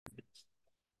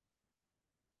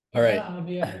All right.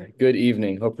 Good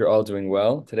evening. Hope you're all doing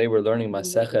well. Today we're learning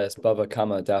Maseches Bava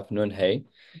Kama Daf Nun Hey,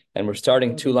 and we're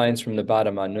starting two lines from the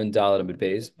bottom on Nun Daled Amud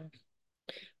Beis.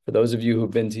 For those of you who've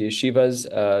been to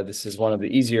yeshivas, this is one of the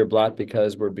easier blot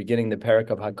because we're beginning the parak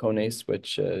of Hakones,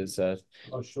 which is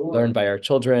learned by our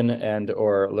children and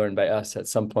or learned by us at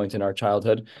some point in our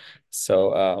childhood.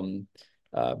 So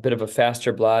a bit of a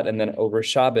faster blot, and then over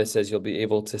Shabbos, as you'll be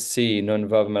able to see, Nun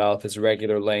Vav Amud Aleph is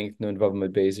regular length, Nun Vav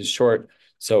Amud Beis is short.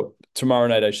 So tomorrow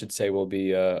night, I should say, will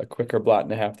be a quicker blot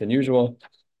and a half than usual.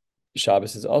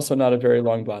 Shabbos is also not a very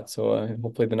long blot, so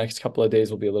hopefully the next couple of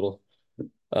days will be a little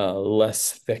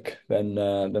less thick than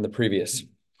the previous.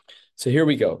 So here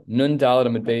we go. Nun Daled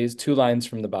Amud Beis, two lines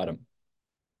from the bottom.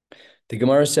 The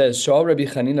Gemara says, Shal Rabbi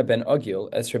Chanina ben Agil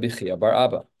es Rabbi Chia bar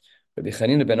Abba. Rabbi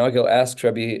Chanina ben Agil asks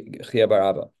Rabbi Chia bar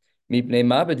Abba, Mipnei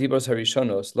ma b'dibros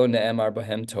harishonos lo ne'emar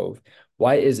bahem tov.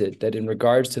 Why is it that in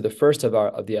regards to the first of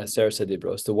the Aser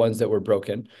Sadibros, the ones that were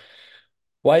broken,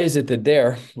 why is it that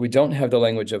there we don't have the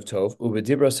language of tov?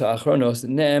 Ubedibros ha'achronos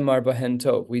ne'emar bahen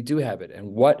tov. We do have it.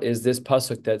 And what is this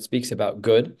pasuk that speaks about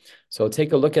good? So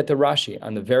take a look at the Rashi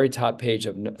on the very top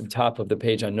of the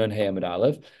page on Nun Hey Amud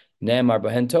Aleph. Ne'emar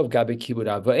bahen tov gabi kibud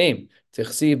ava'im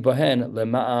tichsiv bahen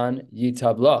lema'an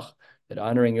yitab lach. That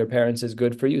honoring your parents is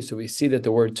good for you. So we see that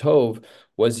the word tov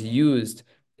was used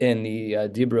in the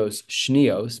dibros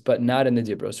shnios, but not in the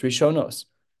dibros rishonos.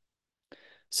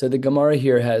 So the Gemara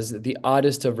here has the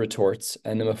oddest of retorts,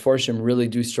 and the Meforshim really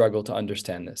do struggle to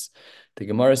understand this. The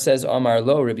Gemara says, Amar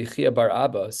lo, Rabbi Chia bar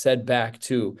Abba said back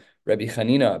to Rabbi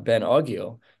Chanina ben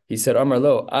Agil, he said, Amar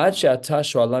lo, ad she'ata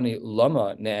sho'alani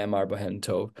lama ne'emar bahen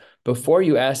tov. Before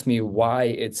you ask me why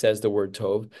it says the word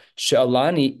tov,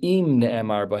 she'alani im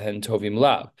ne'emar bahen tovim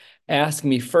lav. Ask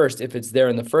me first if it's there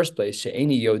in the first place.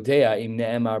 She'eni yodea im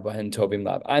ne'emar bahen tovim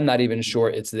lav. I'm not even sure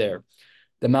it's there.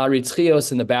 The Ma'aritz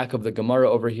Chios in the back of the Gemara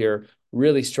over here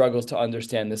really struggles to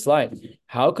understand this line.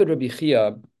 How could Rabbi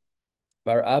Chia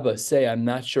bar Abba say, I'm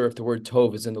not sure if the word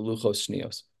tov is in the Luchos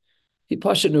Shnios? He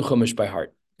pashut knew Chumash by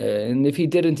heart. And if he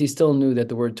didn't, he still knew that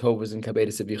the word tov was in Kabeda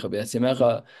Sevicha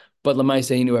B'Yasimecha, but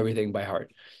Lamaisa, he knew everything by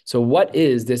heart. So what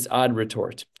is this odd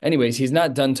retort? Anyways, he's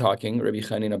not done talking, Rabbi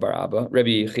Chia bar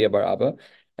Abba,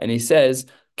 and he says,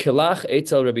 Kilach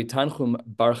etzel Rabbi Tanchum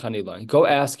bar Chanilai. Go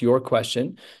ask your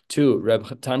question to Rabbi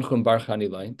Tanchum bar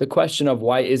Chanilai. The question of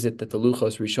why is it that the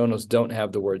Luchos Rishonos don't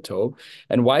have the word tov,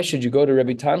 and why should you go to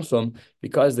Rabbi Tanchum?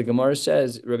 Because the Gemara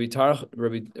says Rabbi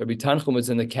Tanchum was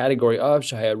in the category of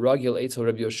Shahaya Ragil etzel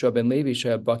Rabbi Yoshua ben Levi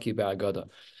Shahaya Baki Ba'agada.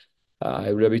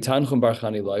 Rabbi Tanchum bar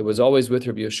Chanilai was always with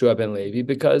Rabbi Yoshua ben Levi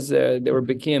because they were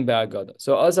Biki Ba'agada.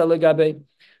 So Azal Legabe.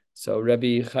 So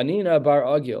Rabbi Chanina bar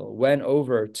Agil went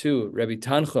over to Rabbi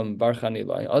Tanchum bar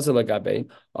Chanilai, Azalagabe,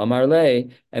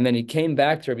 Amarle, and then he came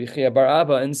back to Rabbi Chia bar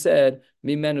Abba and said,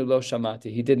 Mimenu lo shamati.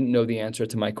 He didn't know the answer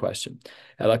to my question.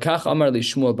 Elakach Amarli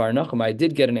Shmuel bar Nachum. I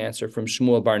did get an answer from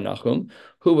Shmuel bar Nachum.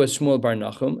 Who was Shmuel bar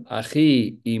Nachum?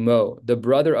 Achi Imo, the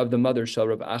brother of the mother shel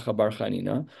Rabbi Acha bar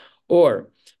Chanina, or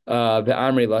the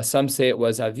Amrila. Some say it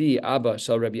was Avi Abba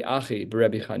shel Rabbi Achi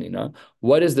Rabbi Chanina.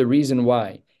 What is the reason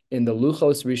why? In the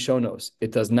Luchos Rishonos,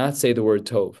 it does not say the word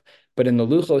Tov. But in the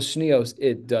Luchos Shnios,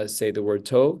 it does say the word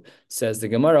Tov. Says the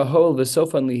Gemara, Hol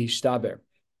v'sofan lihishtaber.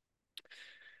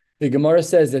 The Gemara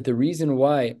says that the reason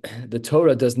why the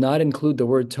Torah does not include the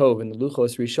word Tov in the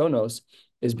Luchos Rishonos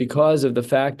is because of the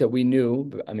fact that we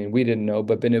didn't know,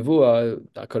 but Benevua,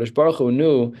 HaKadosh Baruch Hu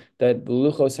knew that the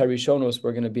Luchos HaRishonos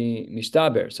were going to be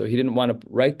Mishtaber. So he didn't want to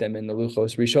write them in the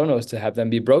Luchos Rishonos to have them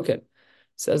be broken.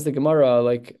 Says the Gemara,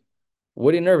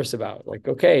 what are you nervous about?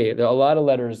 Okay, there are a lot of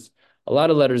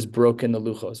letters broke in the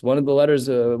luchos. One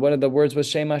of the words was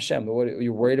Shem Hashem. But what, are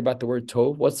you worried about the word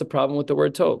Tov? What's the problem with the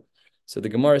word Tov? So the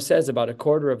Gemara says about a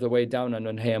quarter of the way down on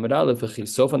Nun Hey Amud Aleph,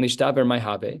 Sofan Lishtaber Mai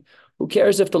Have. Who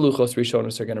cares if the luchos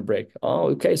rishonos are going to break? Oh,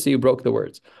 okay, so you broke the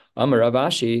words. Amar Rav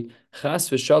Ashi, Chas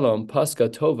v'Shalom Paska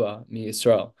Tova mi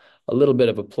Yisrael. A little bit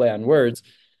of a play on words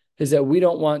is that we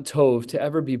don't want Tov to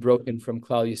ever be broken from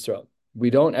Klal Yisrael. We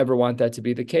don't ever want that to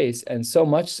be the case. And so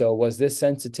much so was this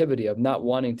sensitivity of not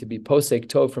wanting to be posek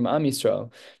tov from Am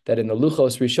Yisrael, that in the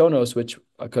Luchos Rishonos, which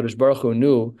HaKadosh Baruch Hu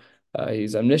knew,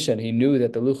 he's omniscient, he knew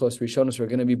that the Luchos Rishonos were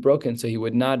going to be broken, so he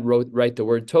would not write the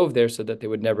word tov there so that they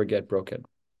would never get broken.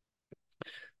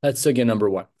 That's sugya number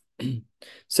one.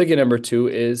 Sugya number two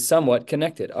is somewhat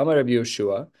connected. Amar Rabbi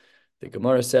Yoshua, the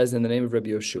Gemara says in the name of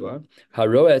Rabbi Yoshua,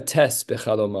 Haroeh tes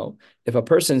bechalomo, if a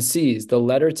person sees the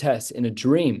letter tes in a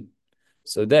dream,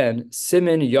 so then,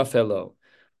 simin yafelo,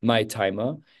 my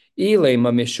taima,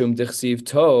 ilema mishum dichsiv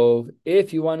tov,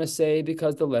 if you want to say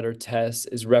because the letter tes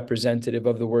is representative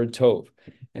of the word tov,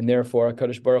 and therefore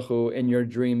HaKadosh Baruch Hu in your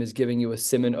dream is giving you a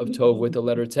siman of tov with the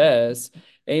letter tes.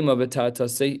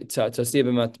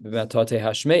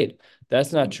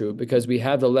 That's not true, because we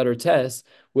have the letter tes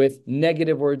with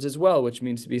negative words as well, which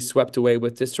means to be swept away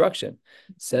with destruction.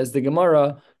 Says the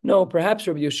Gemara, no, perhaps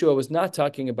Rabbi Yeshua was not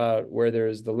talking about where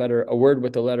there's a word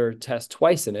with the letter tes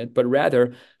twice in it, but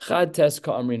rather chad tes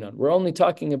ka'amrinan. We're only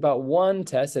talking about one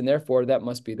tes, and therefore that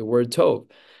must be the word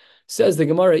tov. Says the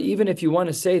Gemara, even if you want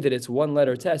to say that it's one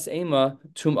letter tes, ema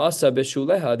tum asa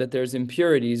bishuleha, that there's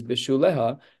impurities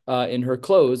bishuleha in her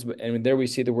clothes, and there we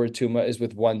see the word tuma is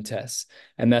with one tes,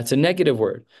 and that's a negative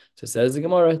word. So says the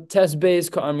Gemara, tes beis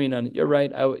ka'amrinan. You're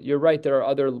right. You're right. There are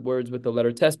other words with the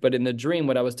letter tes, but in the dream,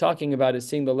 what I was talking about is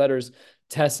seeing the letters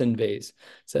tes and beis.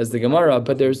 Says the Gemara,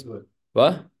 but there's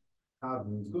what? Tav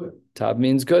means good. Tav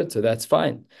means good, so that's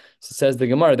fine. So says the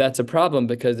Gemara, that's a problem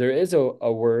because there is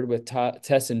a word with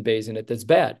tes and beis in it that's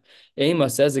bad. Ema,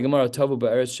 says the Gemara, tavu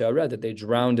ba'eretz she'areh, that they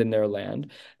drowned in their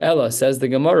land. Ella, says the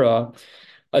Gemara,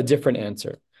 a different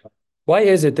answer. Why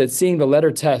is it that seeing the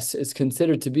letter tes is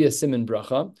considered to be a siman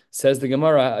bracha? Says the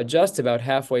Gemara, just about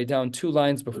halfway down, 2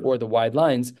 lines before the wide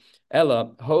lines.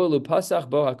 Ella ho'elu pasach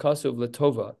bo hakasuv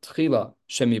letova tchila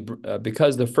shemi,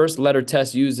 because the first letter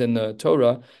tes used in the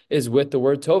Torah is with the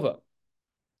word tova.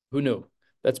 Who knew?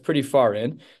 That's pretty far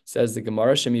in. Says the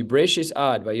Gemara, shemi breshis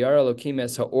ad vayara elokim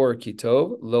es haor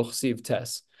kitov lo chsiv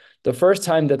tes. The first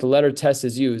time that the letter tes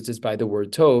is used is by the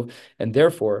word tov, and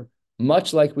therefore,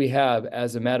 much like we have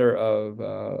as a matter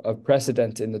of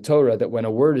precedent in the Torah, that when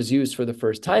a word is used for the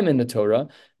first time in the Torah,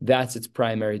 that's its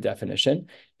primary definition.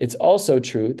 It's also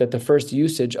true that the first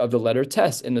usage of the letter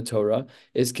tes in the Torah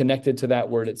is connected to that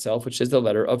word itself, which is the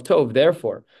letter of tov.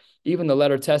 Therefore, even the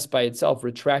letter tes by itself,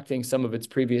 retracting some of its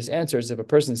previous answers, if a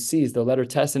person sees the letter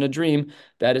tes in a dream,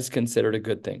 that is considered a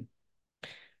good thing.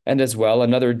 And as well,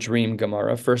 another dream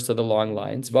Gemara, first of the long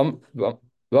lines, V'amar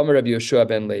Rabbi Yeshua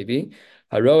ben Levi,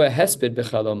 Haroa hesped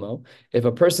b'chalomo. If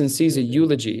a person sees a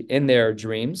eulogy in their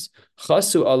dreams,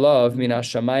 chasu alav min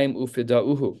hashamayim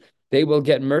ufidauhu. They will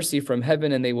get mercy from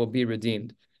heaven and they will be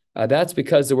redeemed. That's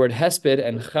because the word hesped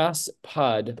and chas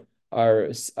pad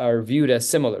are viewed as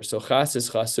similar. So chas is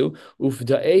chasu,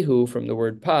 ufdaehu from the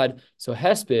word pad. So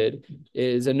hesped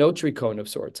is a notricon of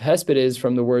sorts. Hesped is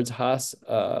from the words has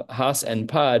and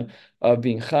pad, of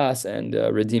being chas and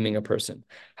redeeming a person.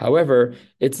 However,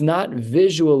 it's not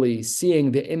visually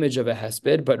seeing the image of a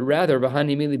hesped, but rather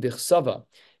v'hanimili bichsava.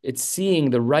 It's seeing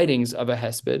the writings of a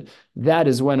hesped. That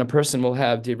is when a person will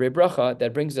have divrei bracha.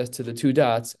 That brings us to the 2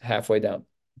 dots halfway down.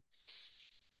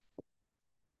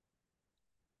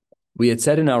 We had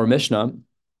said in our Mishnah,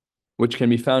 which can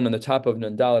be found on the top of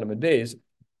Nun Daled Amud Beis,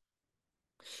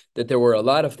 that there were a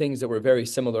lot of things that were very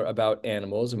similar about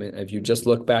animals. I mean, if you just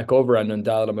look back over on Nun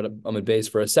Daled Amud Beis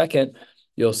for a second,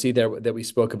 you'll see there that we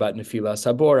spoke about Nefila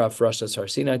Sabor, Afrasha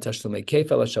Sarsinai, Tashlumei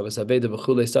Kefel, Shavas Aveda,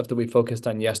 V'chulei, stuff that we focused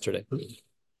on yesterday.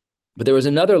 But there was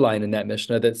another line in that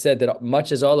Mishnah that said that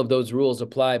much as all of those rules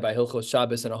apply by Hilchos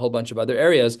Shabbos and a whole bunch of other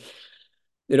areas,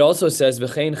 it also says,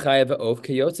 V'chein chayav v'ov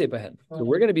kiyotze bahen. So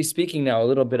we're going to be speaking now a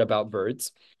little bit about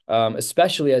birds,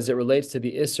 especially as it relates to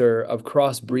the isser of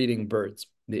crossbreeding birds.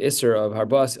 The isser of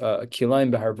harbas,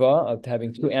 kilayim b'harva, of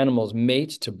having 2 animals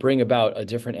mate to bring about a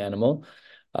different animal.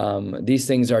 These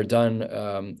things are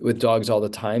done with dogs all the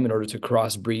time in order to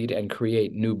crossbreed and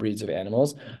create new breeds of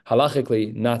animals.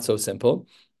 Halachically, not so simple.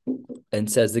 And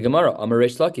says the Gemara, Amar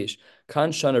Reish Lakish,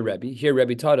 Kan Shana Rebbe. Here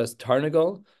Rebbe taught us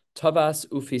Tarnagol, Tavas,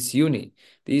 Ufisyuni.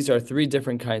 These are 3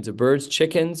 different kinds of birds: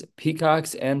 chickens,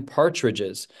 peacocks, and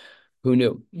partridges. Who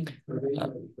knew? Were they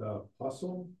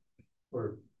hustle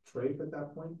or trade at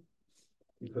that point?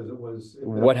 Because it was.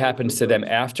 What happens to them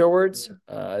afterwards?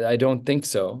 I don't think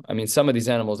so. I mean, some of these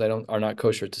animals are not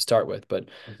kosher to start with, but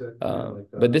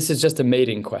this is just a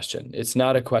mating question. It's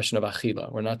not a question of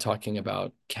achila. We're not talking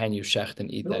about can you shecht and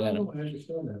eat that animal. I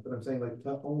understand that, but I'm saying like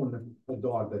to own a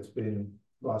dog that's been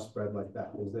crossbred like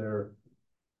that. Is there?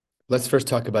 Let's first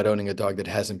talk about owning a dog that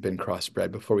hasn't been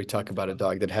crossbred before we talk about a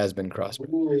dog that has been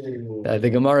crossbred. The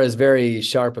Gemara is very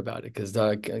sharp about it because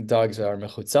dogs are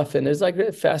mechutzafin. There's like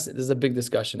there's a big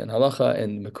discussion, and halacha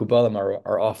and mekubalim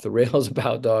are off the rails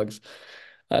about dogs.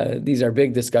 These are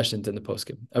big discussions in the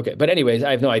poskim. Okay, but anyways,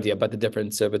 I have no idea about the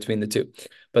difference between the 2.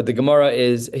 But the Gemara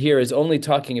is only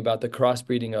talking about the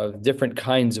crossbreeding of different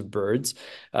kinds of birds.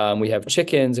 We have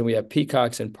chickens and we have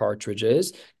peacocks and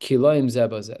partridges. Kiloim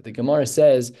zebazeh. The Gemara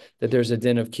says that there's a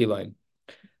din of kiloim.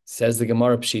 Says the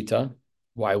Gemara pshita.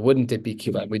 Why wouldn't it be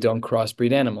kiloim? We don't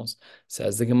crossbreed animals.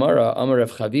 Says the Gemara, Amar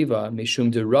Rav Chaviva,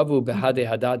 mishum de ravu behade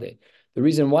hadade. The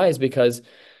reason why is because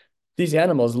these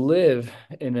animals live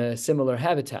in a similar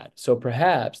habitat. So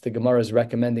perhaps the Gemara is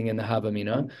recommending in the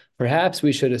Havamina, perhaps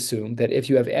we should assume that if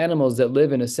you have animals that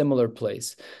live in a similar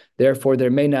place, therefore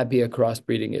there may not be a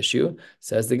crossbreeding issue.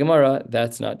 Says the Gemara,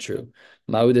 that's not true.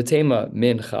 Ma'udatema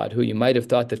min chad, who you might have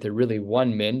thought that they're really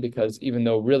one min, because even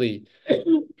though really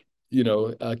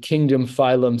kingdom,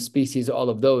 phylum, species, all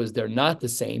of those, they're not the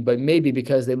same, but maybe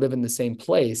because they live in the same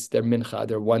place, they're mincha,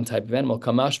 they're one type of animal.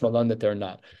 Kamash malan that they're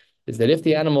not. Is that if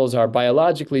the animals are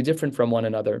biologically different from one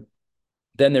another,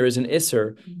 then there is an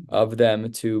isser of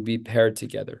them to be paired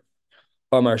together.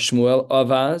 Omar Shmuel,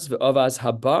 avaz, avaz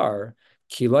habar,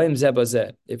 kilayim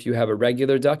zebazeh. If you have a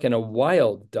regular duck and a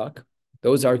wild duck,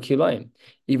 those are kilayim,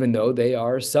 even though they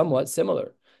are somewhat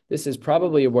similar. This is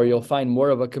probably where you'll find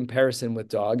more of a comparison with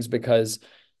dogs because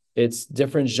it's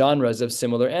different genres of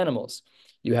similar animals.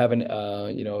 You have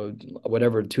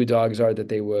whatever two dogs are that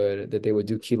they would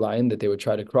do kilayim, that they would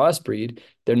try to crossbreed.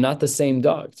 They're not the same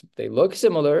dogs. They look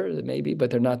similar, maybe, but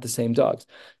they're not the same dogs.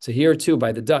 So here too,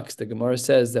 by the ducks, the Gemara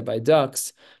says that by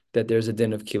ducks, that there's a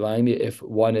din of kilayim if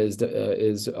one is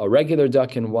a regular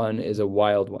duck and one is a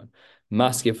wild one.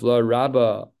 Maskif lo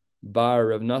Rabba bar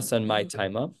Rav Nasan my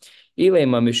taima.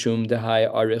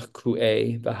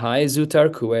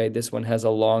 This one has a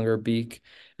longer beak,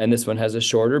 and this one has a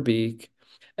shorter beak.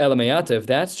 Elamayata, if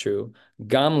that's true,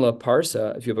 Gamla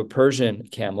Parsa, if you have a Persian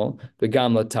camel, the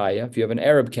Gamla Taya, if you have an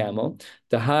Arab camel,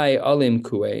 the Hai Alim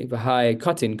Kue, the Hai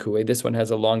Katin Kue, this one has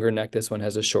a longer neck, this one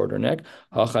has a shorter neck.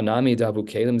 Hachanami Dabu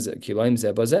Kilaim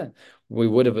Zebazeh. We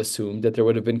would have assumed that there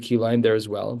would have been kilaim there as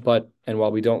well, and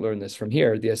while we don't learn this from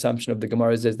here, the assumption of the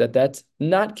Gemara is that that's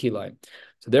not kilaim.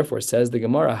 So therefore, says the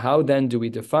Gemara, how then do we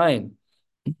define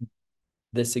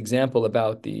this example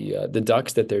about the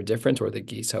ducks, that they're different, or the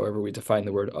geese, however we define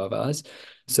the word avaz?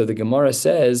 So the Gemara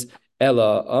says,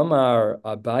 Ella Amar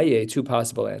Abaye, two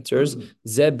possible answers.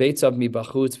 Ze beitzav mi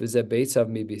bachutz, v'ze beitzav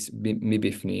mi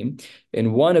bifnim.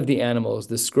 In one of the animals,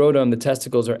 the scrotum, the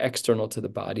testicles are external to the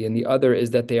body, and the other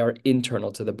is that they are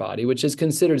internal to the body, which is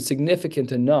considered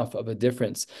significant enough of a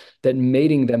difference that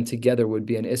mating them together would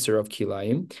be an isser of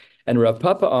kilayim. And Rav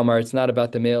Papa Amar, it's not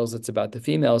about the males, it's about the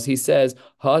females. He says,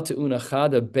 Ha te'una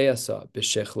chada be'asa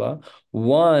b'shechla.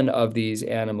 One of these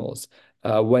animals,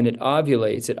 when it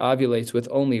ovulates with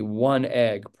only one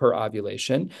egg per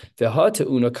ovulation. Veha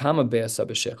te'una kama be'asa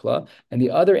b'shechla. And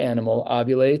the other animal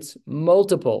ovulates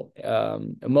multiple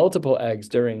eggs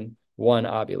during one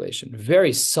ovulation.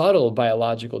 Very subtle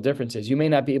biological differences. You may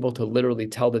not be able to literally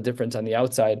tell the difference on the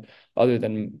outside other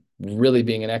than really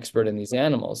being an expert in these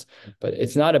animals, but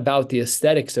it's not about the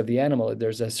aesthetics of the animal.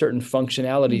 There's a certain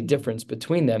functionality difference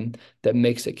between them that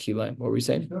makes it kilayim. What were you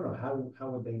saying? No. How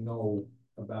would they know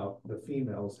about the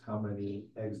females, how many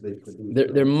eggs they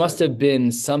produce? There must have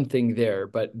been something there,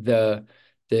 but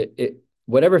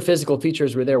whatever physical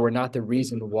features were there were not the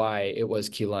reason why it was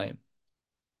kilayim.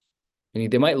 I mean,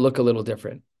 they might look a little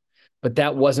different, but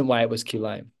that wasn't why it was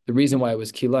kilayim. The reason why it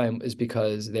was kilayim is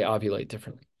because they ovulate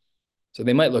differently. So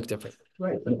they might look different.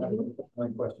 Right. My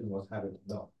question was, how did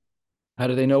they know? How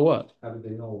do they know what? How did they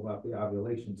know about the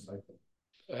ovulation cycle?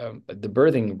 The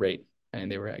birthing rate.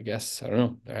 And they were, I guess, I don't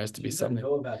know. There has to be something.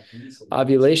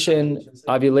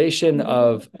 Ovulation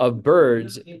of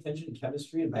birds. Attention to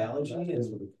chemistry and biology.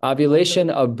 Ovulation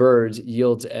of birds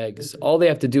yields eggs. All they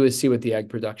have to do is see what the egg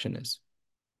production is.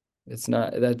 It's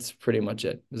not. That's pretty much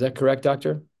it. Is that correct,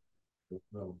 doctor?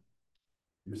 No.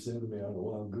 You're sending me on a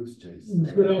wild goose chase.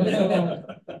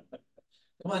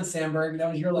 Come on, Sandberg. That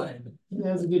was your line.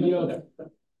 That was a good joke.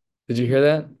 Did you hear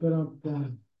that?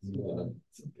 Yeah.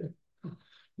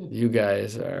 You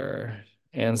guys are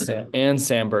and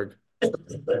Sandberg.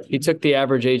 He took the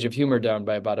average age of humor down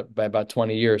by about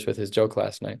 20 years with his joke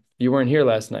last night. You weren't here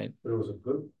last night. But it was a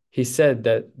good. He said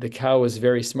that the cow was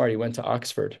very smart. He went to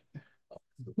Oxford.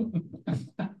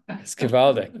 It's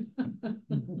gewaldic.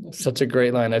 Such a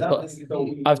great line.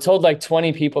 I've told like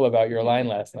 20 people about your line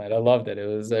last night. I loved it. It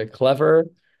was clever.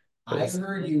 I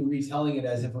heard you retelling it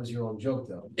as if it was your own joke,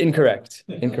 though. Incorrect.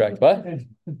 What?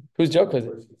 Whose joke was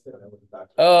it?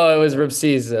 Oh, it was Reb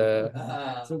C's. So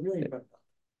great.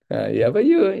 Yeah, but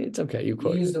it's okay. You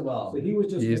quote. You used it well. So he was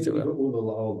just used it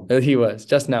well. He was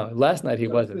just now. Last night he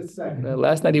wasn't.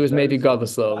 Last night he was maybe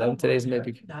Godleslow. Then today's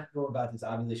maybe. Not know about this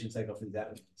ovulation cycle for these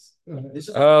animals.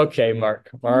 Okay, Mark.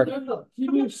 No.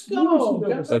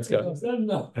 Let's go.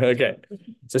 Okay.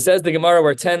 So says the Gemara,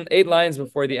 we're 8 lines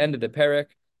before the end of the parak.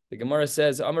 The Gemara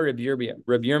says, Amar Reb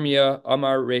Yirmiyah,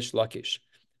 Amar Reish Lakish.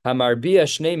 Hamar bia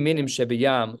shnei minim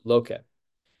shebiyam loke.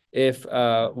 If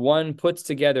one puts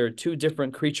together 2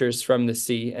 different creatures from the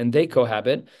sea and they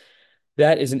cohabit,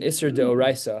 that is an Isser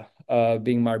Deoraisa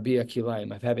being marbia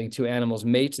kilayim, of having two animals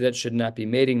mate that should not be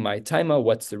mating. My taima,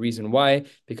 what's the reason why?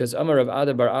 Because Amar of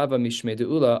Ada bar Ava mishmei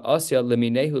deula asya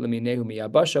leminehu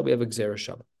miyabasha. We have a gzera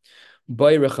shava.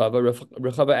 By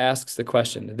Rechava asks the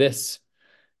question. This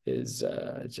is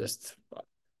just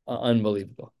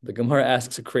unbelievable. The Gemara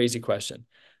asks a crazy question.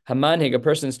 Hamanhig, a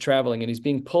person is traveling and he's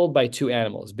being pulled by two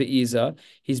animals. Be'iza,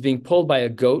 he's being pulled by a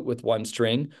goat with one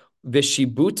string.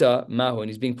 Vishibuta mahu, and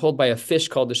he's being pulled by a fish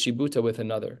called the shibuta with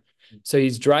another. So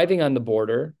he's driving on the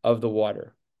border of the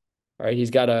water. All right,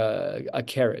 he's got a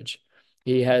carriage.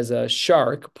 He has a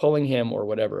shark pulling him, or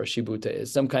whatever a shibuta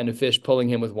is, some kind of fish pulling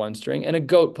him with one string, and a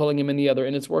goat pulling him in the other,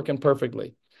 and it's working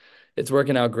perfectly. It's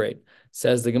working out great.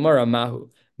 Says the Gemara, Mahu.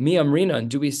 Mi amrinan,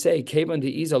 do we say, Kevan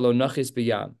de'iza lo nachis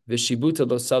biyam, vishibuta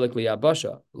lo salik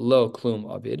liyabasha, lo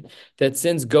klum avid, that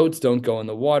since goats don't go in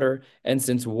the water, and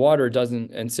since water doesn't,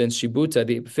 and since shibuta,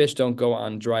 the fish don't go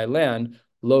on dry land,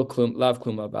 lo klum, lav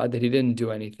klum avad, that he didn't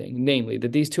do anything. Namely,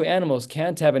 that these two animals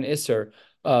can't have an isser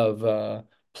of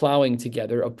plowing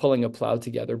together, of pulling a plow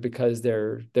together, because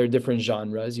they're different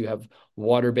genres. You have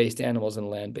water-based animals and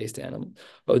land-based animals.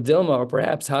 Odilma, or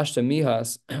perhaps hashta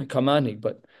mihas kamanig,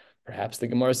 but perhaps the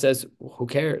Gemara says, who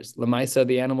cares? Lamaisa,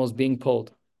 the animal's being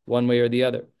pulled one way or the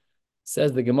other.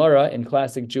 Says the Gemara in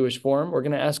classic Jewish form, we're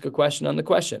going to ask a question on the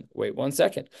question. Wait 1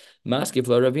 second. Maskif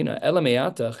lo ravina,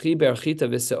 elameata, chiber chita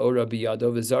v'seora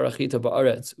biyado v'zara chita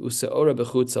ba'aretz, u'seora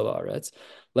b'chutz la'aretz.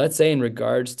 Let's say in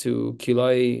regards to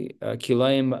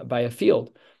kilayim by a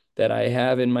field, that I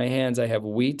have in my hands, I have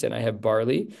wheat and I have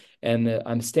barley, and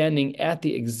I'm standing at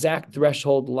the exact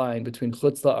threshold line between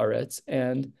chutz la'aretz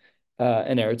and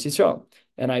Eretz Yisrael.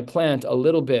 And I plant a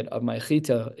little bit of my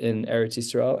chita in Eretz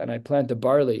Yisrael, and I plant the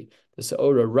barley, the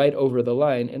seora, right over the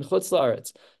line in Chutz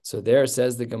La'aretz. So there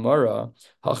says the Gemara,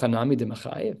 Hachanami de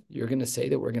Mechayev. You're going to say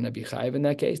that we're going to be chayev in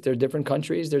that case? They're different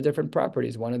countries, they're different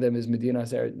properties. One of them is Medina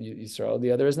Yisrael,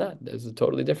 the other is not. Those are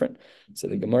totally different. So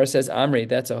the Gemara says, Amri,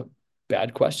 that's a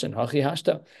bad question. Hachi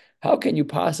hashta. How can you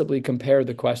possibly compare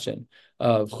the question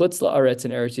of Chutz La'aretz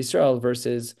in Eretz Yisrael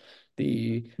versus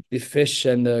the fish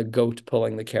and the goat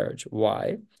pulling the carriage?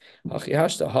 Why? When it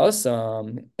comes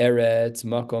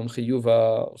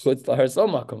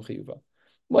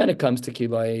to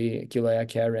kilai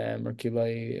akarem or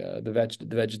kilai the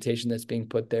vegetation that's being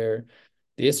put there,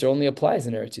 the Isser only applies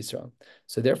in Eretz Yisrael.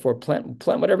 So therefore, plant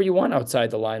whatever you want outside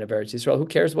the line of Eretz Yisrael. Who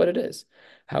cares what it is?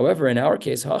 However, in our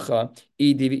case, hacha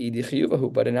idi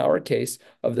chiyuvahu. But in our case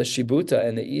of the shibuta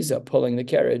and the iza pulling the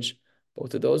carriage,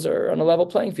 both of those are on a level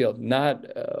playing field. Not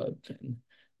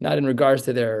in regards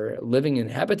to their living in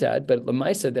habitat, but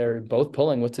lemaisa, they're both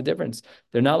pulling. What's the difference?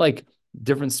 They're not like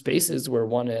different spaces where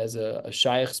one has a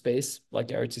shaykh space like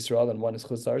Eretz Yisrael and one is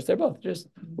chutz la'aretz. They're both just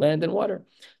land and water.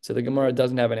 So the Gemara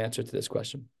doesn't have an answer to this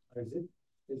question.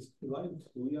 Is kilayim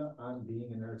tluya on being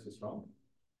in Eretz Yisrael?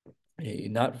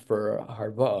 Not for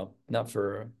harva, not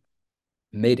for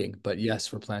mating, but yes,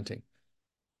 for planting.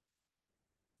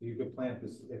 You could plant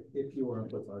this, if you were in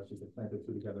Chutz La'aretz, you could plant the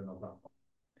two together, no problem.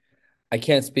 I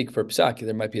can't speak for psak.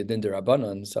 There might be a din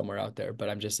derabanan somewhere out there, but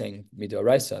I'm just saying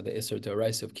midoraisa, the isser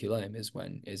doraisa of kilayim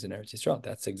is in Eretz Yisrael.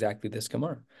 That's exactly this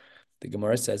Gemara. The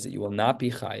Gemara says that you will not be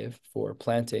chayiv for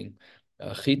planting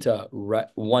chita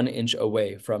 1 inch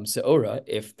away from seora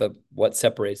if what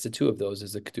separates the two of those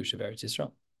is the kedusha of Eretz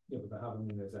Yisrael. Yeah, but the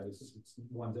havamina is that it's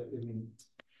one that, I mean,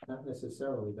 not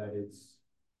necessarily that it's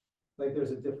like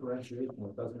there's a differentiation.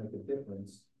 It doesn't make a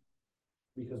difference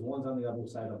because one's on the other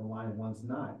side of the line and one's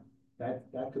not.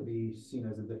 That could be seen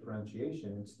as a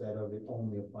differentiation instead of it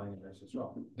only applying in Eretz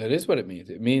Yisrael. That is what it means.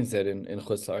 It means that in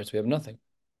Chutz La'aretz we have nothing.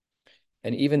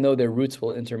 And even though their roots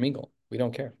will intermingle, we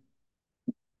don't care.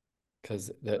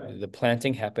 Because the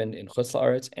planting happened in Chutz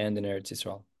La'aretz and in Eretz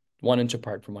Yisrael. 1 inch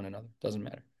apart from one another. Doesn't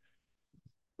matter.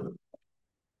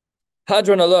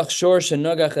 Hadron Alach Shor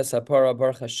Shenogach Esapara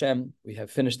Baruch Hashem. We have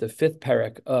finished the 5th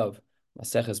parak of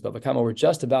Maseches Bava Kama. We're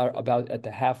just about at the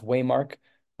halfway mark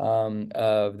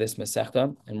of this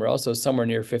Masechta, and we're also somewhere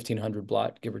near 1500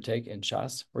 blot, give or take, in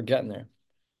Shas. We're getting there.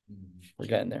 We're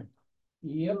getting there.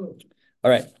 Yep.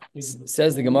 All right.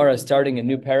 Says the Gemara, starting a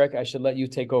new parak. I should let you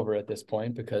take over at this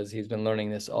point because he's been learning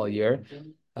this all year.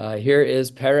 Here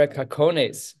is parak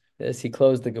Hakones. This he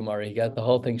closed the Gemara. He got the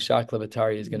whole thing. Shak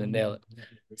Levatari is going to nail it.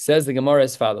 Says the Gemara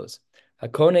as follows.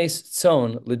 Hakones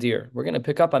tzon ledir. We're going to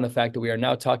pick up on the fact that we are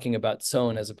now talking about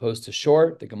tzon as opposed to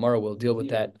shor. The Gemara will deal with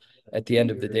that at the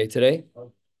end of the day today.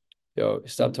 Yo,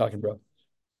 stop talking, bro.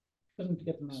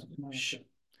 Shh.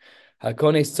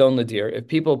 Hakones tzon ledir. If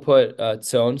people put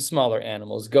tzon, smaller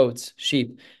animals, goats,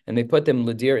 sheep, and they put them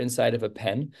ledir inside of a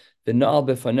pen, the na'al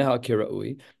befaneha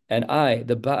kiraui, and I,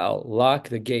 the Baal, lock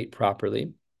the gate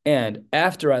properly. and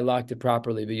after I locked it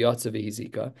properly, the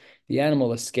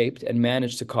animal escaped and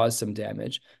managed to cause some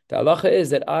damage. The halacha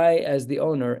is that I, as the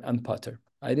owner, am pater.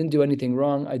 I didn't do anything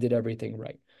wrong. I did everything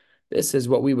right. This is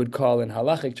what we would call in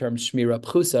halachic terms shmira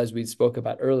pchusa, as we spoke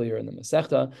about earlier in the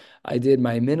Masechta. I did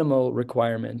my minimal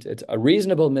requirement. It's a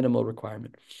reasonable minimal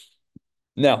requirement.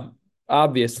 Now,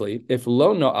 obviously, if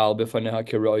lo no'al b'faneha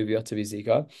kiroi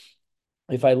v'yatzavizika,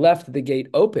 if I left the gate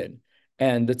open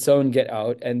and the tzon get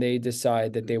out and they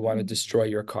decide that they want to destroy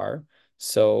your car,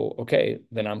 so okay,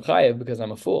 then I'm chayev because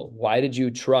I'm a fool. Why did you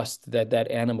trust that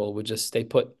that animal would just stay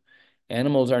put?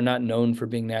 Animals are not known for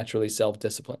being naturally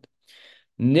self-disciplined.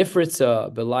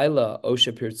 Nifritza belayla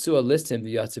osha pirtsua listim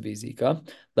v'yatzavizika.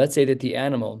 Let's say that the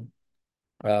animal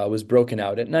was broken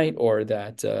out at night, or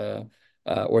that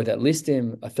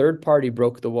listim, a third party,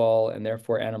 broke the wall, and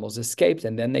therefore animals escaped,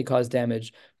 and then they caused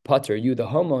damage. Putter, you, the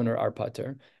homeowner, are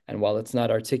putter. And while it's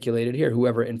not articulated here,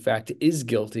 whoever in fact is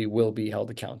guilty will be held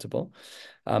accountable.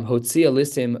 Hotzia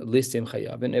listim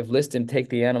chayavin. If listim take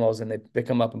the animals and they pick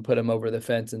them up and put them over the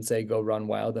fence and say go run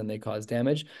wild, and they cause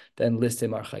damage, then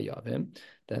listim are chayavim.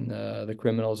 Then the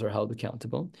criminals are held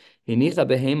accountable. Hinicha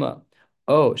behema.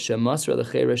 Oh, shemasra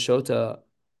lechereshota.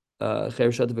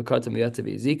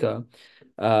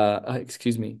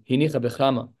 Excuse me. Hinicha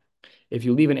bechama. If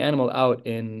you leave an animal out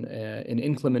in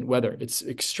inclement weather, it's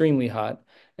extremely hot,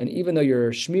 and even though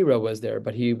your shmira was there,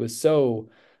 but he was so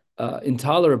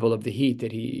intolerable of the heat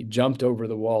that he jumped over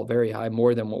the wall very high,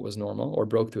 more than what was normal, or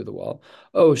broke through the wall.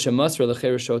 Oh, shemasra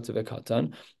lechereshota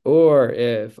v'katan. Or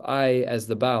if I, as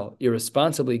the Baal,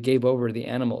 irresponsibly gave over the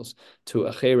animals to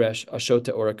a cheresh, a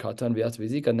shota, or a katan,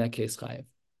 v'yatzvizika, in that case, chayev.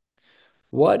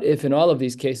 What if in all of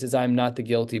these cases I'm not the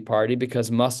guilty party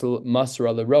because masra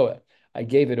leroa? I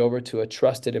gave it over to a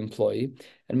trusted employee,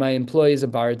 and my employee is a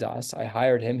bardas. I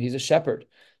hired him. He's a shepherd.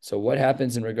 So what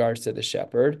happens in regards to the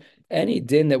shepherd? Any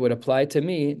din that would apply to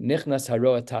me, nichnas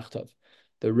haroa tachtov.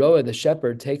 The roa, the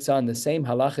shepherd, takes on the same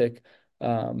halachic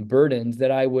burdens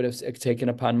that I would have taken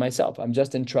upon myself. I'm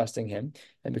just entrusting him.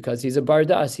 And because he's a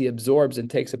bardas, he absorbs and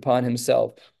takes upon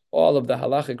himself all of the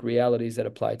halachic realities that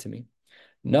apply to me.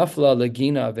 Nafla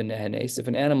lagina v'nehenes. If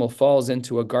an animal falls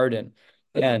into a garden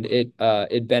and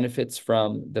it benefits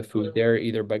from the food there,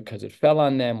 either because it fell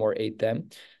on them or ate them,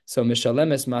 so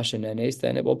mishalemes mashenenes,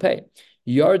 then it will pay.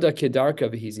 Yarda kedarka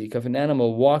v'hizika. If an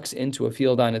animal walks into a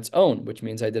field on its own, which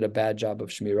means I did a bad job of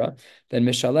shmira, then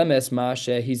mishalemes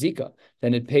hizika.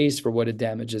 Then it pays for what it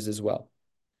damages as well.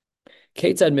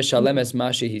 Ketzad mishalemes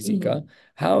mashe hizika.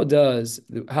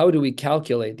 How do we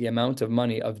calculate the amount of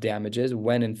money of damages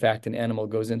when in fact an animal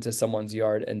goes into someone's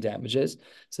yard and damages?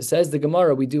 So says the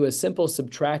Gemara, we do a simple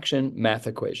subtraction math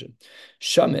equation.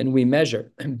 Shaman, we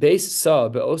measure base sa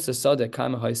be'osa sada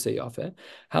kama ha'seyafe.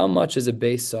 How much is a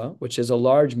base sa, which is a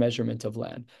large measurement of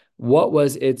land? What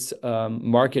was its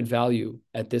market value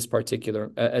at this particular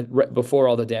before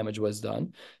all the damage was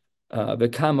done?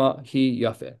 V'kama hi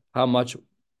yafe. How much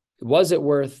was it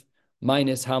worth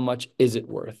minus how much is it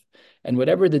worth? And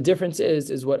whatever the difference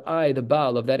is what I, the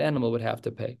Baal of that animal, would have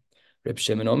to pay. Reb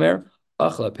Shimon Omer,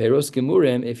 achla peros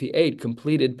gemurim, if he ate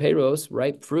completed peros,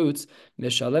 ripe fruits,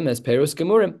 mishalemes peros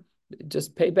gemurim,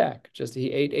 just pay back. Just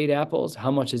he ate 8 apples. How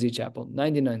much is each apple?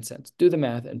 99 cents. Do the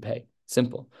math and pay.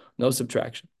 Simple. No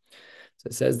subtraction. So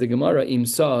it says the Gemara, im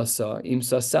sa,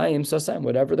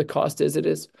 whatever the cost is, it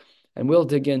is. And we'll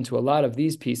dig into a lot of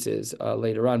these pieces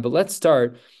later on. But let's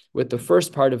start with the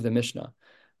first part of the Mishnah.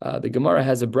 The Gemara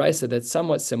has a brisa that's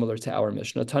somewhat similar to our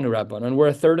Mishnah, Tanu Rabbanan. We're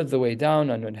a third of the way down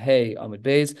on Nun Hey Amud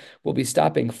Beis. We'll be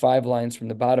stopping 5 lines from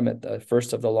the bottom at the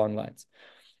first of the long lines.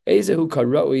 Ezehu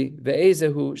karoi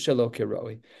ve'ezehu shelo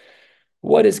karoi.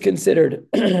 What is considered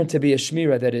to be a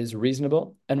shmira that is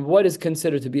reasonable, and what is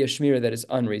considered to be a shmira that is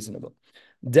unreasonable?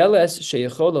 Deles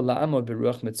sheyechol la'amod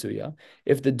beruach metzuya.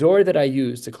 If the door that I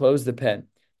use to close the pen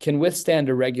can withstand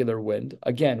a regular wind,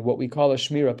 again, what we call a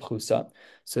shmira pchusa,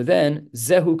 so then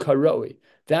zehu karoi.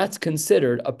 That's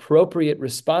considered appropriate,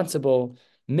 responsible,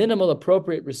 minimal,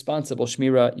 appropriate, responsible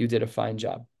shmira. You did a fine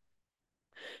job.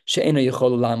 If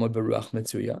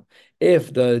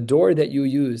the door that you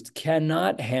used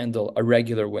cannot handle a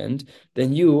regular wind,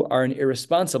 then you are an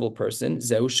irresponsible person.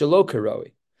 Zehu shelo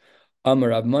karoi. Amar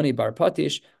Rav Mani bar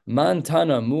Patish, man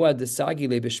tana muad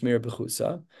desagile b'shmir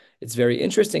b'chusa. It's very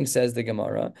interesting, says the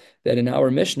Gemara, that in our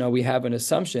Mishnah we have an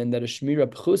assumption that a shmira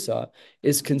b'chusa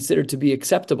is considered to be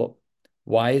acceptable.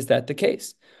 Why is that the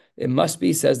case? It must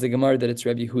be, says the Gemara, that it's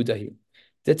Rabbi Hudahi.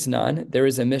 Ditznan, there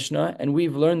is a Mishnah, and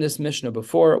we've learned this Mishnah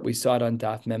before. We saw it on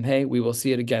Daf Memhei. We will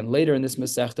see it again later in this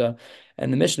Masechta.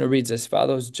 And the Mishnah reads as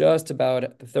follows, just about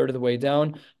a third of the way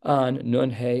down on Nun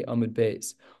Hey Amud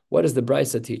Beis. What does the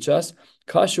Brisa teach us?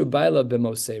 Kashu baila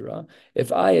b'mosera.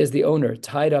 If I, as the owner,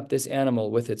 tied up this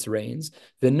animal with its reins,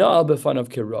 the na'al b'fanav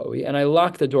kiroi, and I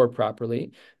lock the door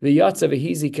properly, the yatsa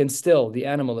v'hizi can still, the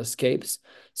animal escapes.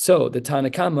 So the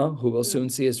Tanakama, who we'll soon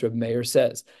see as Reb Meir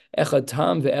says, echad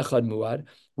tam ve'echad muad,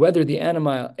 whether the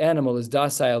animal is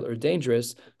docile or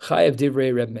dangerous, chayav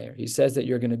divrei Reb Meir. He says that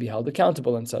you're going to be held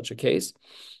accountable in such a case,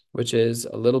 which is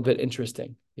a little bit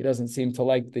interesting. He doesn't seem to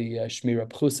like the Shmira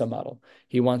Pchusa model.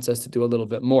 He wants us to do a little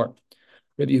bit more.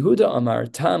 Rabbi Yehuda Amar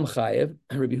Tam Chayev.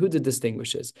 Rabbi Yehuda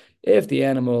distinguishes if the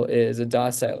animal is a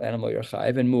docile animal, you're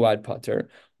Chayev, and Muad Pater.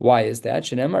 Why is that?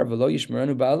 Shenemar v'lo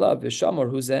yishmeranu ba'alav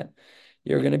v'shamor huzeh.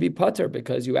 You're going to be Pater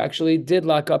because you actually did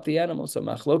lock up the animal. So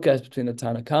machlokas between the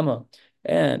Tanakama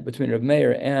and between Rabbi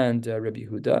Meir and Rabbi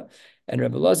Yehuda. And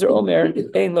Rabbi Lazar Omer,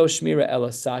 Ein lo shmira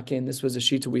ela sakin. This was a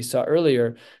shita we saw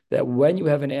earlier, that when you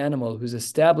have an animal who's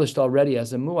established already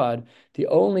as a muad, the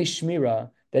only shmira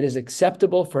that is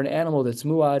acceptable for an animal that's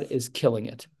muad is killing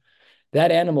it.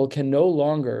 That animal can no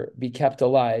longer be kept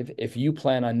alive if you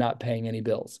plan on not paying any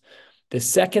bills. The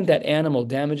second that animal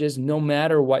damages, no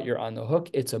matter what you're on the hook,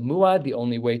 it's a muad. The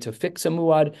only way to fix a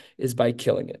muad is by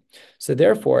killing it. So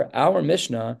therefore, our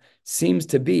Mishnah seems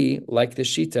to be like the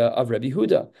shita of Rabbi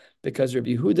Huda, because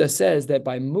Rabbi Huda says that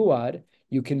by muad,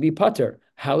 you can be pater.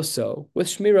 How so? With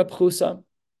shmira pchusa.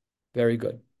 Very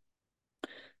good.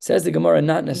 Says the Gemara,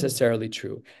 not necessarily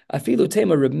true. Afilu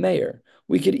tema Reb Meir.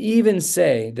 We could even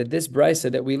say that this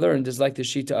brisa that we learned is like the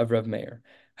shita of Reb Meir.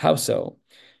 How so?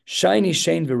 Shiny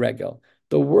Shane v'regel.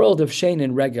 The world of Shane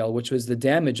and Regel, which was the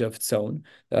damage of tzon,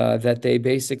 that they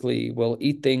basically will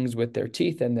eat things with their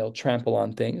teeth and they'll trample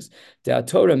on things.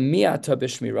 Torah miata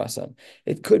b'shmirasan.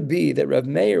 It could be that Rav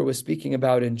Meir was speaking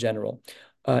about in general,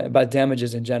 about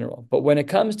damages in general. But when it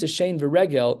comes to Shane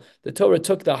v'regel, the Torah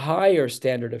took the higher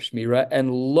standard of Shmira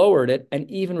and lowered it, and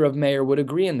even Rav Meir would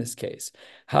agree in this case.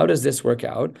 How does this work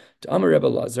out? To Amar Rebbe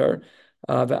Lazar,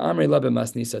 some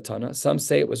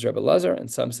say it was Rebbe Lazar,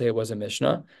 and some say it was a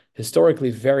Mishnah.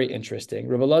 Historically, very interesting.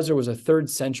 Rebbe Lazar was a 3rd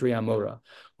century Amora,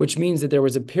 which means that there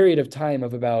was a period of time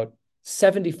of about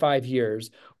 75 years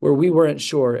where we weren't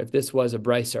sure if this was a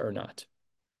brisa or not.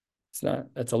 It's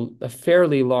not. That's a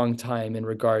fairly long time in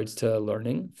regards to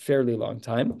learning, fairly long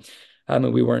time,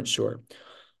 and we weren't sure.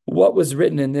 What was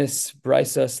written in this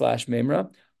brisa /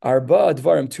 memra? Arba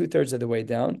advarim, 2/3 of the way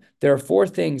down. There are 4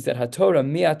 things that haTorah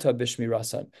miata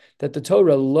b'shmirasan, that the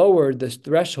Torah lowered the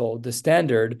threshold, the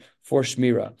standard for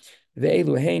shmira.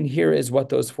 Ve'eluhain, here is what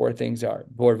those 4 things are.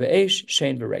 Bor ve'esh,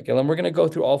 shein v'regel. And we're going to go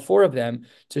through all 4 of them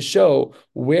to show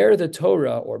where the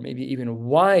Torah, or maybe even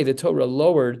why the Torah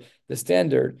lowered the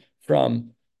standard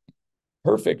from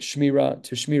perfect shmira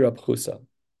to shmira pchusa.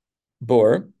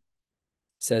 Bor,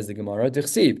 says the Gemara,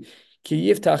 dichsiv, ki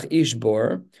yiftach ish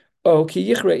bor, oh, ki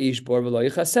yichra ish bor v'lo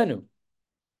yichasenu.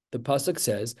 The pasuk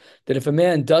says that if a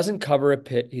man doesn't cover a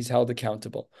pit, he's held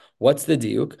accountable. What's the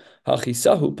diuk?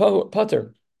 Hachisahu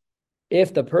pater.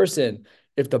 If the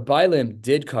bailim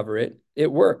did cover it,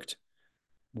 it worked.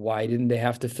 Why didn't they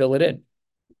have to fill it in?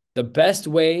 The best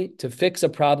way to fix a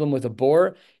problem with a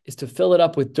bore is to fill it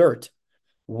up with dirt.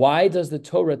 Why does the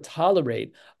Torah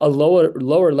tolerate a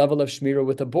lower level of shmira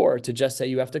with a bore to just say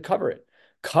you have to cover it?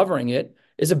 Covering it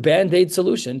is a band-aid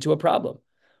solution to a problem.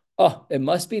 Oh, it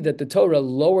must be that the Torah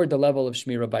lowered the level of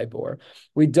shmira by bore.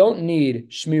 We don't need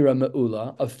shmira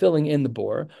me'ula, of filling in the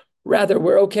bore. Rather,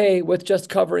 we're okay with just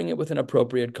covering it with an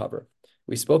appropriate cover.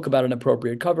 We spoke about an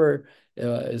appropriate cover.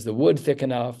 Is the wood thick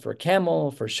enough for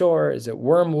camel, for shore? Is it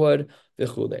wormwood?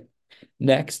 V'chule.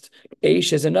 Next,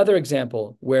 Eish is another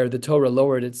example where the Torah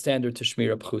lowered its standard to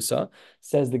Shmira Pchusa.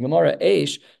 Says the Gemara,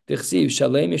 Eish, Dichsiv,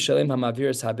 Shalem Yishalem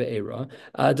HaMaviris HaBe'era,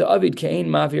 Da'avid Ke'ein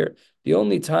Mavir. The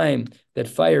only time that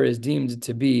fire is deemed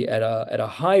to be at a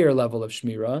higher level of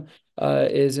Shmira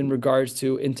is in regards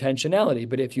to intentionality.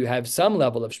 But if you have some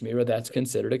level of Shmira, that's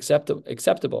considered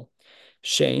acceptable.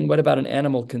 Shane, what about an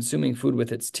animal consuming food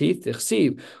with its teeth? The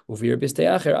word uvir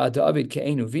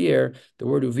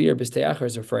bisteacher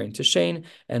is referring to Shane,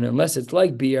 and unless it's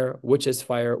like beer, which is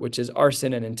fire, which is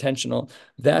arson and intentional,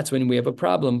 that's when we have a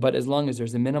problem. But as long as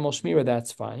there's a minimal shmira,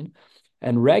 that's fine.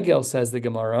 And regel, says the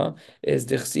Gemara, is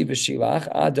dichsi v'shilach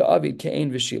ad da'avid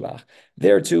ke'ein v'shilach.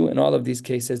 There too, in all of these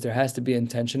cases, there has to be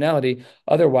intentionality.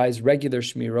 Otherwise, regular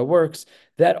shmira works.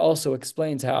 That also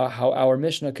explains how our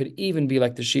Mishnah could even be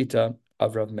like the Shita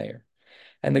of Rav Meir.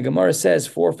 And the Gemara says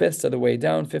 4/5 of the way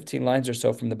down, 15 lines or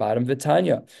so from the bottom,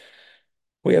 Vitanya.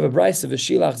 We have a brisa of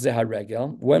V'shilach zehar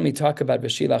regel. When we talk about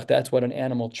V'shilach, that's what an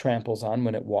animal tramples on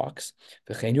when it walks.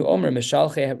 V'cheinu omer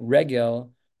mishalche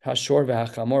regel hashor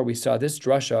v'hachamor. We saw this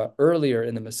drasha earlier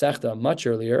in the Masechta, much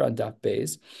earlier on Daf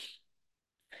Beis.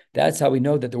 That's how we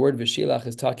know that the word v'shilach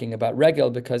is talking about regel,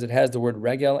 because it has the word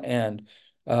regel and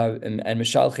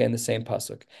mishalche in the same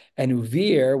pasuk. And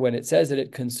uvir, when it says that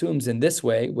it consumes in this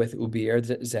way with ubir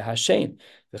zehashen,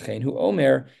 v'chein hu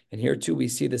omer, and here too we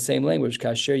see the same language,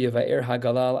 kasher yevaer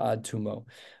hagalal ad tumo.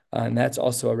 And that's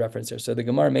also a reference there. So the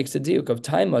Gemara makes a diuk of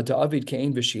taima to avid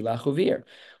kein v'shilach uvir.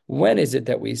 When is it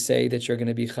that we say that you're going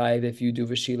to be chayiv if you do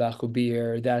v'shilach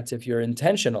ubir? That's if you're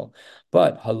intentional.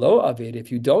 But halo avid,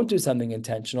 if you don't do something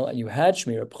intentional and you had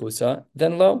shmira pchusa,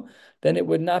 then lo, then it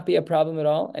would not be a problem at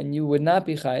all, and you would not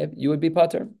be chayiv. You would be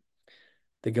pater.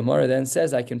 The Gemara then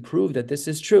says, I can prove that this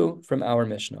is true from our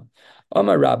Mishnah.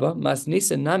 Amar Rabba, Mas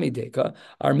Nisan Nami Deka,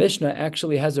 our Mishnah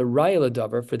actually has a raya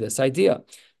davar for this idea.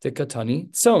 The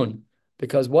Katani Tzon.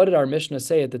 Because what did our Mishnah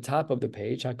say at the top of the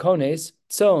page? Hakones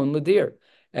Tzon Ladir.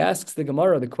 Asks the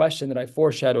Gemara the question that I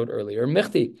foreshadowed earlier.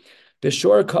 Michti,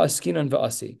 Bishor Ka'askinan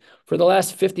Va'asi. For the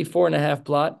last 54 and a half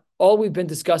plot, all we've been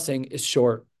discussing is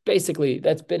shor. Basically,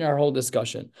 that's been our whole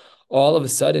discussion. All of a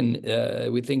sudden,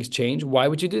 things change. Why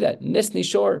would you do that? Nisni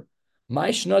shor.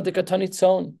 Ma'ishna de katani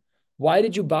tzon. Why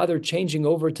did you bother changing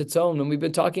over to tzon when we've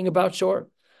been talking about shor?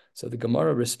 So the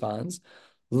Gemara responds,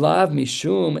 Lav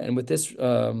mishum, and with this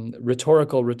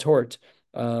rhetorical retort,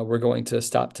 we're going to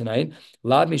stop tonight.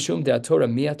 Lav mishum de Torah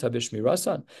miyata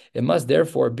b'shmirasan. It must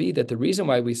therefore be that the reason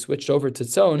why we switched over to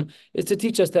tzon is to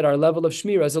teach us that our level of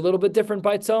shmira is a little bit different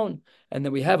by tzon, and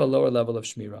that we have a lower level of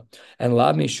shmira. And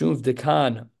lav mishum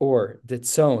dekan, or the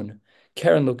tzon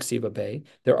keren luksiva bay.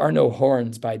 There are no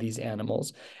horns by these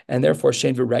animals, and therefore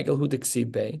shein v'regel hu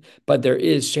diksiv bay. But there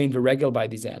is shein v'regel by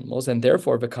these animals, and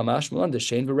therefore v'kamash mulan the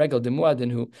shein v'regel de muadin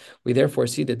hu. We therefore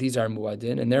see that these are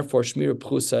muadin, and therefore shmira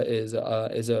pchusa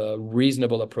is a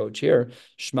reasonable approach here.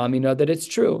 Shmamina, that it's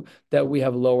true that we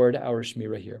have lowered our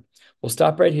shmira here. We'll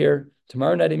stop right here.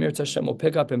 Tomorrow night, Emir Tashem will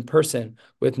pick up in person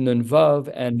with Nun Vav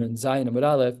and Nun Zayin Amud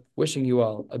Aleph. Wishing you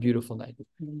all a beautiful night.